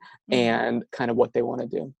stuttering Mhm. and kind of what they want to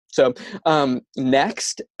do. So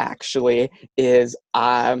next actually is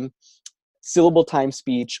syllable time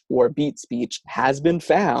speech or beat speech has been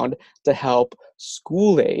found to help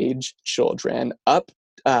school age children up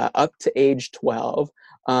to age 12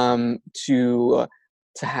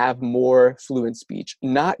 to have more fluent speech.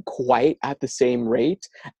 Not quite at the same rate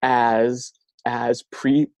as as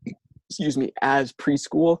pre as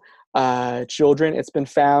preschool children. It's been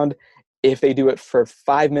found if they do it for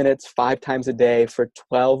 5 minutes 5 times a day for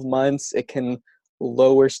 12 months, it can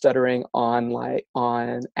lower stuttering on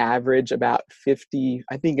average about 50,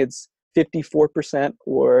 I think it's 54%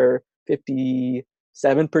 or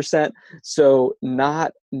 57%. So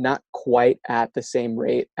not quite at the same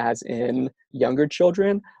rate as in younger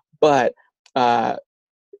children, but uh,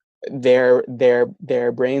 their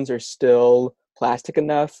brains are still plastic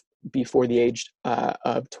enough before the age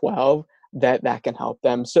of 12 that can help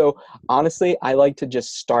them. So honestly, I like to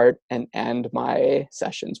just start and end my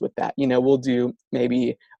sessions with that. You know, we'll do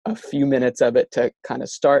maybe a few minutes of it to kind of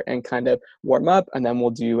start and kind of warm up, and then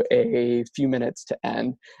we'll do a few minutes to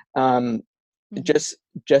end. Um, Mhm. just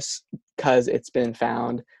because it's been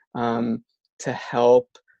found to help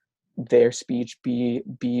their speech be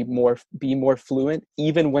more fluent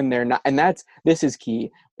even when they're not. And this is key,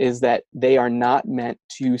 is that they are not meant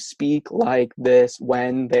to speak like this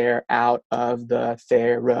when they're out of the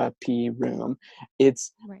therapy room.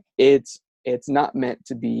 it's Right. it's not meant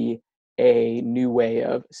to be a new way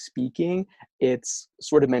of speaking. It's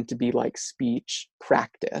sort of meant to be like speech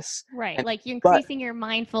practice. Right. And Like you're but increasing your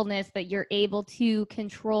mindfulness that you're able to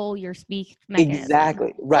control your speech mechanism. exactly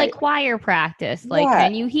It's like right. choir practice. Like, Yeah,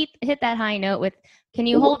 can you hit that high note with, can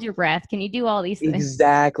you hold your breath? Can you do all these things?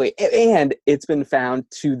 exactly. And it's been found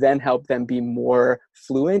to then help them be more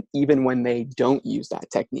fluent even when they don't use that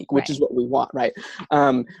technique, which is Right. what we want, right?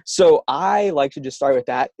 So I like to just start with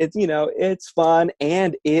that. It's fun,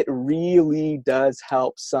 and it really does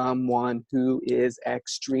help someone who is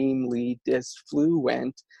extremely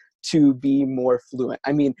disfluent to be more fluent.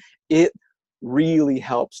 I mean, it really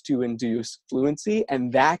helps to induce fluency,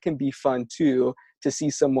 and that can be fun too, to see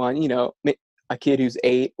someone, a kid who's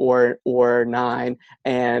 8 or 9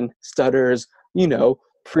 and stutters,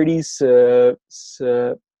 pretty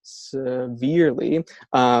severely,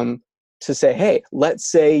 to say, hey,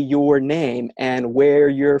 let's say your name and where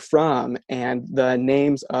you're from and the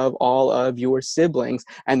names of all of your siblings,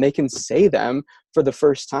 and they can say them for the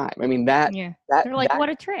first time. I mean, that Yeah. that They're like, that what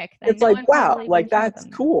a trick. And it's no like, one wow, probably like even showed that's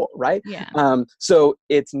them that. cool, right? Yeah. So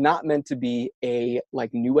it's not meant to be a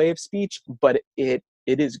like new way of speech, but it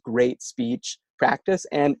is great speech practice,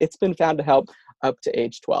 and it's been found to help up to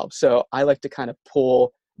age 12. So I like to kind of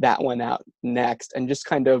pull that one out next and just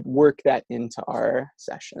kind of work that into our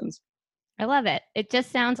sessions. I love it. It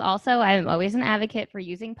just sounds also, I'm always an advocate for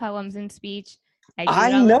using poems in speech. I do it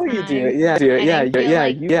I all the know you do. time. Yeah, And I feel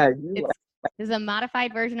like you. it's this is a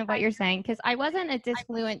modified version of what you're saying, because I wasn't a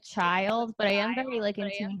disfluent child, but I am very like in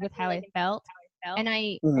tune with how I felt. And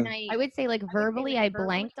Mhm. I would say like verbally I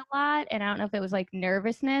blanked a lot, and I don't know if it was like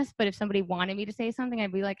nervousness, but if somebody wanted me to say something,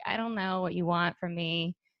 I'd be like, I don't know what you want from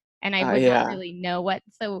me. And I would not Yeah, really know what,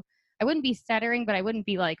 so I wouldn't be stuttering, but I wouldn't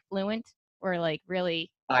be like fluent or like really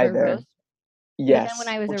either. verbose. But then when Yes,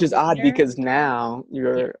 I was a which is odd reader, because now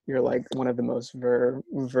yeah, you're like one of the most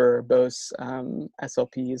verbose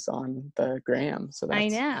SLPs on the gram. So I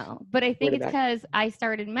that's know. But I where think did it's that? because I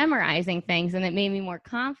started memorizing things and it made me more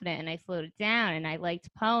confident, and I slowed it down, and I liked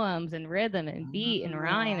poems and rhythm and beat and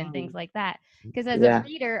rhyme and things like that. Because as a Yeah,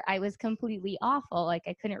 reader, I was completely awful. Like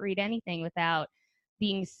I couldn't read anything without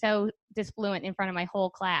being so disfluent in front of my whole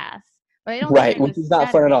class. But I don't think right. I Which was is not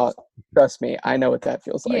fun at stuttering. all. Trust me, I know what that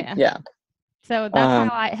feels like. Yeah. Yeah. So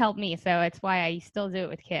that's how it helped me. So it's why I still do it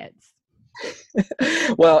with kids.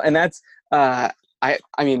 Well, and that's I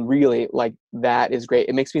mean, really, like, that is great.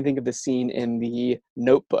 It makes me think of the scene in The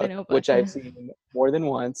Notebook, which I've seen more than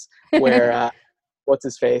once, where what's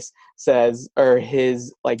his face says, or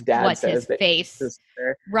his like dad What's says his that face? his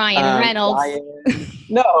sister, Ryan Reynolds.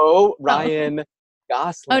 Ryan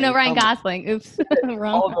Gosling. Oh no, Ryan Come on. Gosling. Oops.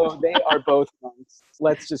 Wrong. Although they are both monks.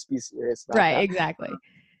 Let's just be serious about Right, that. exactly.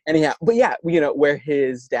 Anyhow, but yeah, where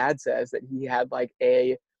his dad says that he had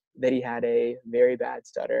a very bad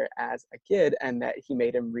stutter as a kid, and that he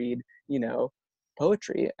made him read,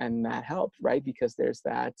 poetry, and that helped, right? Because there's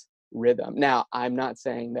that rhythm. Now, I'm not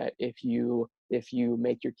saying that if you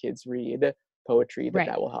make your kids read poetry that Right.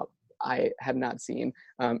 that will help. I have not seen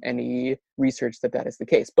any research that is the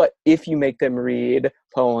case. But if you make them read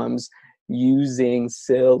poems using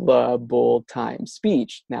syllable time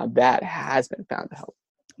speech, now that has been found to help.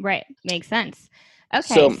 Right. Makes sense.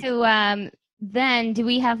 Okay. So then do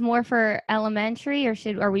we have more for elementary, or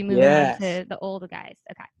are we moving on to the older guys?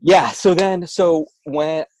 Okay. Yeah. So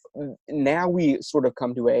when now we sort of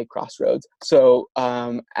come to a crossroads. So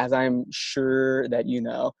as I'm sure that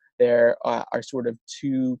there are sort of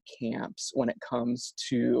two camps when it comes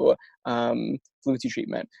to fluency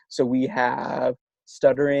treatment. So we have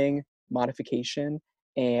stuttering modification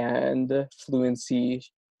and fluency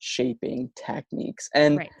shaping techniques.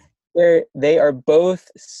 And right. they are both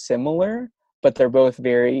similar, but they're both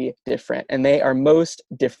very different. And they are most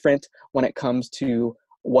different when it comes to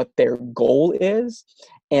what their goal is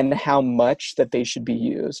and how much that they should be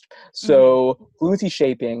used. So fluency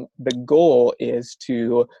shaping, the goal is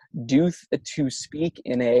to speak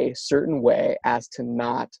in a certain way as to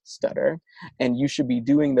not stutter. And you should be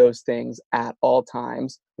doing those things at all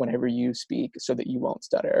times whenever you speak so that you won't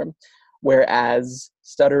stutter. Whereas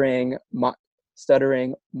stuttering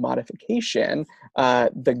modification,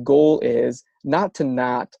 the goal is not to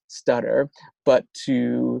not stutter, but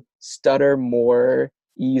to stutter more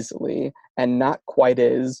easily and not quite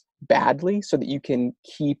as badly, so that you can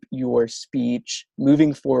keep your speech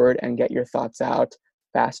moving forward and get your thoughts out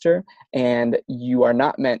faster. And you are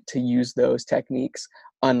not meant to use those techniques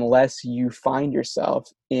unless you find yourself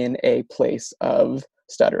in a place of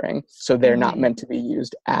stuttering. So they're not meant to be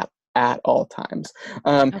used at all times.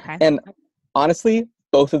 Okay. And honestly,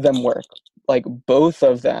 both of them work. Like, both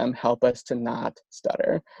of them help us to not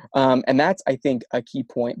stutter. And that's, I think, a key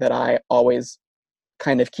point that I always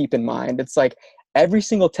kind of keep in mind. It's like every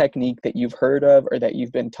single technique that you've heard of or that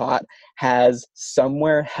you've been taught has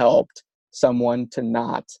somewhere helped someone to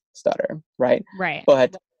not stutter, right? Right.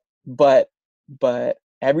 But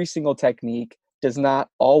every single technique does not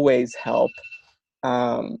always help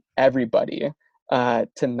everybody to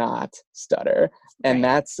not stutter. And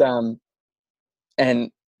that's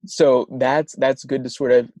and so that's good to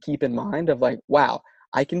sort of keep in mind of like, wow,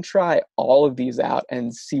 I can try all of these out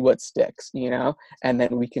and see what sticks, and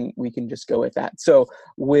then we can just go with that. So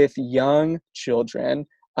with young children,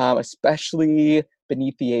 especially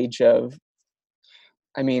beneath the age of,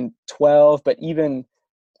 12, but even,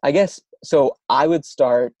 I guess, so I would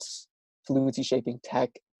start fluency shaping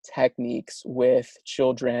techniques with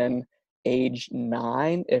children age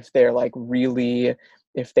 9 if they're like really,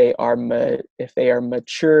 if they are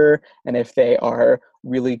mature and if they are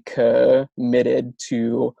really committed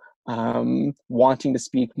to wanting to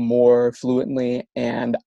speak more fluently,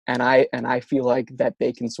 and I feel like that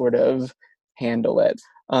they can sort of handle it.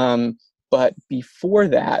 But before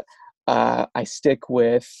that, I stick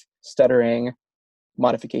with stuttering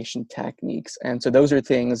modification techniques. And so those are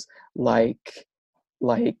things like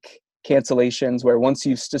cancellations, where once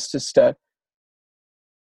you've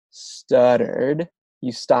stuttered,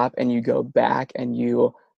 you stop and you go back and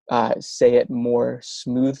you say it more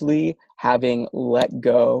smoothly, having let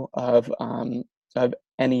go of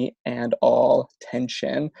any and all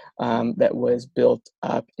tension that was built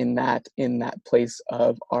up in that place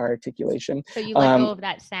of articulation. So you let go of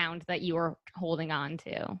that sound that you were holding on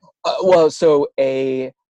to. Well, so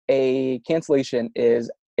a cancellation is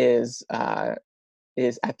at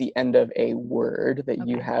the end of a word that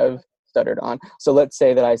you have stuttered on. So let's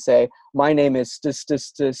say that I say, my name is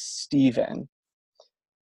Steven.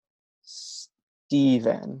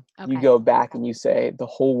 Steven. Okay. You go back and you say the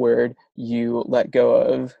whole word, you let go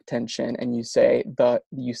of tension, and you say the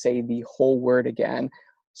whole word again,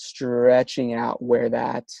 stretching out where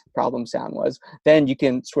that problem sound was. Then you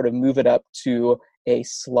can sort of move it up to a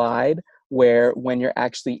slide, where when you're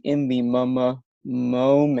actually in the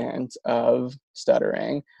moment of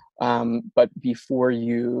stuttering, but before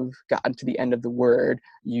you've gotten to the end of the word,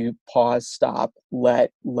 you pause, stop,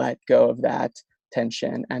 let go of that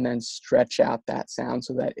tension and then stretch out that sound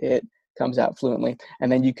so that it comes out fluently.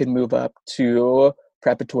 And then you can move up to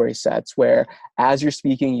preparatory sets where as you're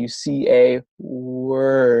speaking, you see a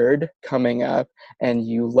word coming up and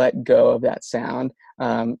you let go of that sound.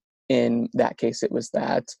 In that case, it was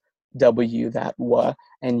that W, that W,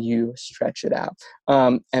 and you stretch it out.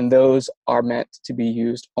 And those are meant to be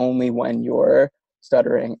used only when you're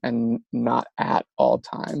stuttering and not at all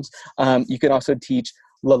times. You can also teach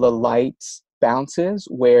light bounces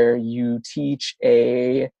where you teach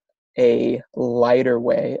a lighter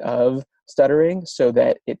way of stuttering so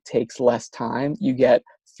that it takes less time. You get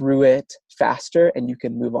through it faster and you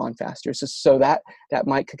can move on faster. So that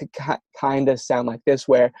might kind of sound like this,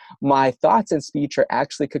 where my thoughts and speech are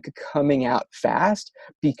actually coming out fast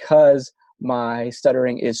because my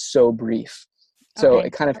stuttering is so brief. So Okay.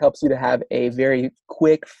 it kind of helps you to have a very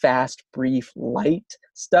quick, fast, brief, light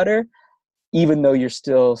stutter, even though you're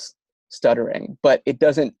still stuttering, but it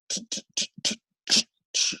doesn't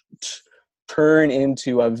turn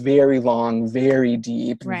into a very long, very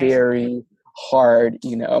deep, Right. very hard,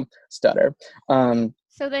 stutter.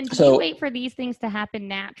 So then do you So wait for these things to happen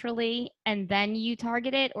naturally and then you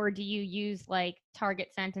target it, or do you use like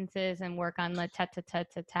target sentences and work on the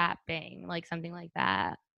tapping, like something like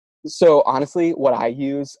that? So honestly, what I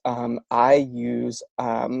use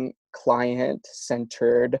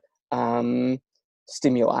client-centered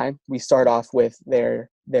stimuli. We start off with their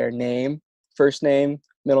name, first name,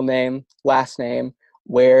 middle name, last name,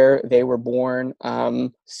 where they were born,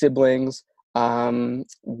 siblings,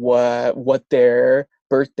 what their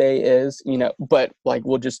birthday is, but like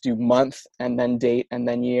we'll just do month and then date and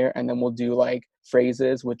then year, and then we'll do like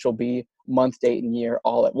phrases, which will be month, date, and year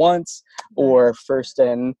all at once, or first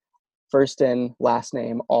and last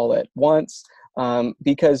name all at once,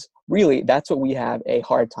 because really that's what we have a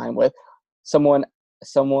hard time with. Someone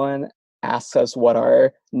asks us what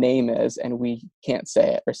our name is and we can't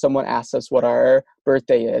say it, or someone asks us what our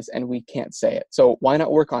birthday is and we can't say it. So why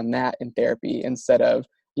not work on that in therapy instead of,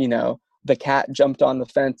 the cat jumped on the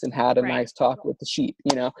fence and had a Right. nice talk with the sheep,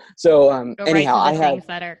 So Go anyhow, right I to the have things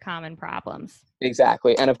that are common problems.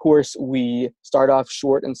 exactly. And of course we start off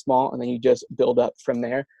short and small and then you just build up from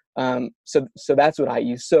there. So that's what I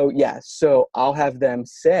use. So so I'll have them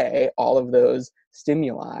say all of those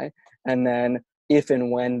stimuli, and then if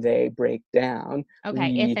and when they break down,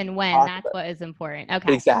 Okay, if and when, talk that's about what is important.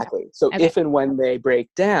 Okay. exactly. So Okay. if and when they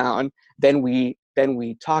break down, then we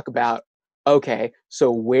talk about, okay, so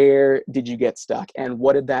where did you get stuck and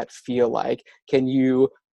what did that feel like? Can you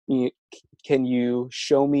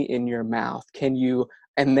show me in your mouth?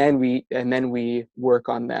 And then we work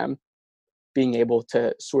on them being able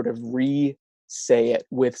to sort of re-say it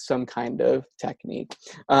with some kind of technique.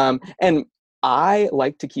 And I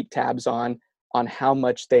like to keep tabs on how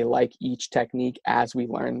much they like each technique as we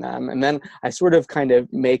learn them. And then I sort of kind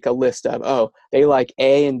of make a list of, oh, they like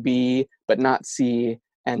A and B, but not C,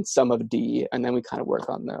 and some of D. And then we kind of work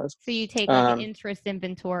on those. So you take like an interest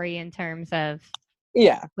inventory in terms of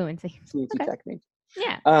fluency. Okay. Technique.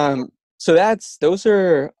 Yeah. So those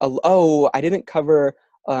are, I didn't cover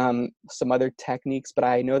some other techniques, but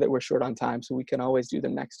I know that we're short on time, so we can always do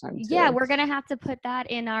them next time too. Yeah, we're gonna have to put that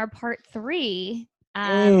in our part 3.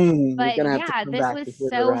 We're But gonna have to yeah, come this back was to hear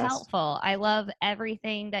the so rest. helpful. I love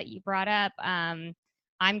everything that you brought up.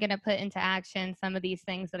 I'm gonna put into action some of these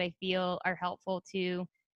things that I feel are helpful to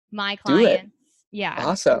my Do it. clients. Yeah.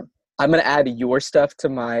 Awesome. I'm gonna add your stuff to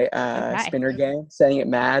my Okay. spinner game, saying it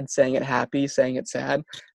mad, saying it happy, saying it sad.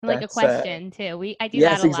 Like a question too. I do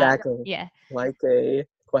Yes, that a exactly. lot. Yeah. Like a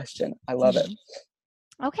question. I love it.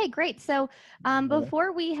 Okay, great. So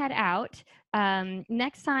before we head out,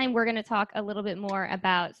 next time we're going to talk a little bit more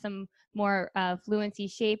about some more fluency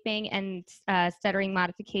shaping and stuttering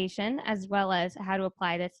modification, as well as how to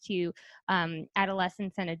apply this to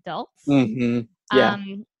adolescents and adults. Mm-hmm. Yeah.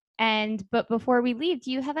 But before we leave,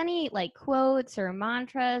 do you have any like quotes or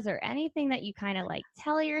mantras or anything that you kind of like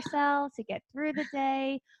tell yourself to get through the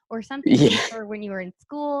day, or something for when you were in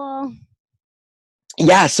school?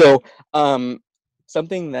 Yeah. So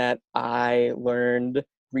something that I learned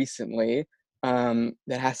recently that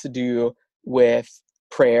has to do with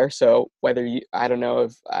prayer. So whether I don't know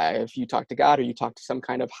if you talk to God or you talk to some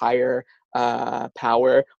kind of higher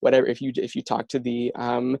power, whatever, if you talk to the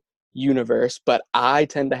universe, but I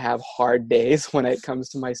tend to have hard days when it comes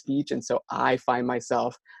to my speech, and so I find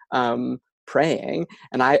myself praying,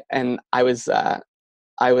 and I was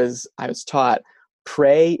taught,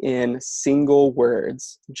 pray in single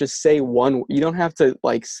words. Just say one. You don't have to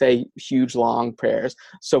like say huge long prayers.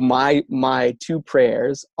 So my 2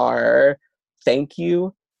 prayers are thank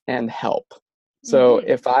you and help. So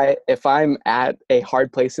Mhm. if I'm at a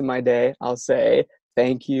hard place in my day, I'll say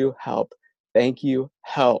thank you, help, thank you,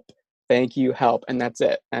 help, thank you, help, and that's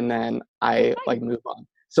it. And then I Okay. like move on.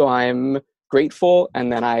 So I'm grateful,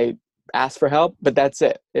 and then I ask for help, but that's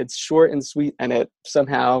it. It's short and sweet, and it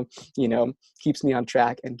somehow, keeps me on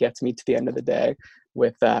track and gets me to the end of the day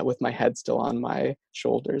with my head still on my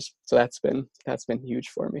shoulders. So that's been huge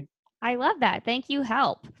for me. I love that. Thank you,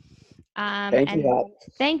 help. Thank you, And help.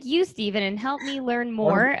 thank you, Stephen, and help me learn Of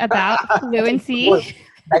more about course. fluency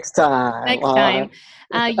Next time. next time.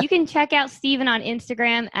 You can check out Stephen on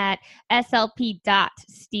Instagram at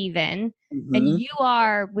slp.stephen. And Mhm. you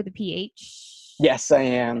are with a PH Yes, I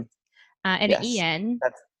am. and an Yes. EN.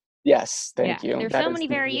 Yes, Yeah. thank you. There's That so is many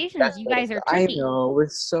the variations. best You way to guys are start. I tricky. know, we're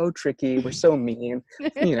so tricky, we're so mean. We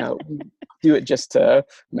do it just to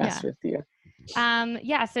Yeah. mess with you.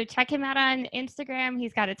 Yeah, so check him out on Instagram.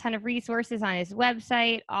 He's got a ton of resources on his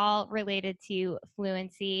website, all related to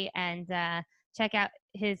fluency. And check out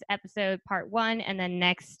his episode part 1, and then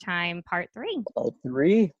next time part 3. Part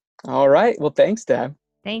 3. All right. Well, thanks, Deb.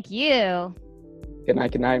 Thank you. Good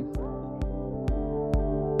night, good night.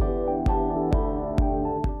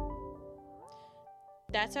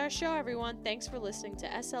 That's our show, everyone. Thanks for listening to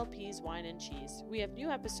SLP's Wine and Cheese. We have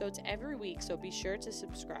new episodes every week, so be sure to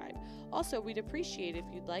subscribe. Also, we'd appreciate if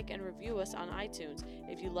you'd like and review us on iTunes.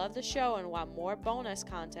 If you love the show and want more bonus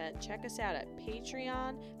content, check us out at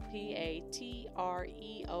Patreon,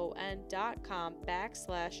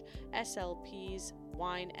 patreon.com/SLP's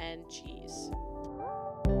Wine and Cheese.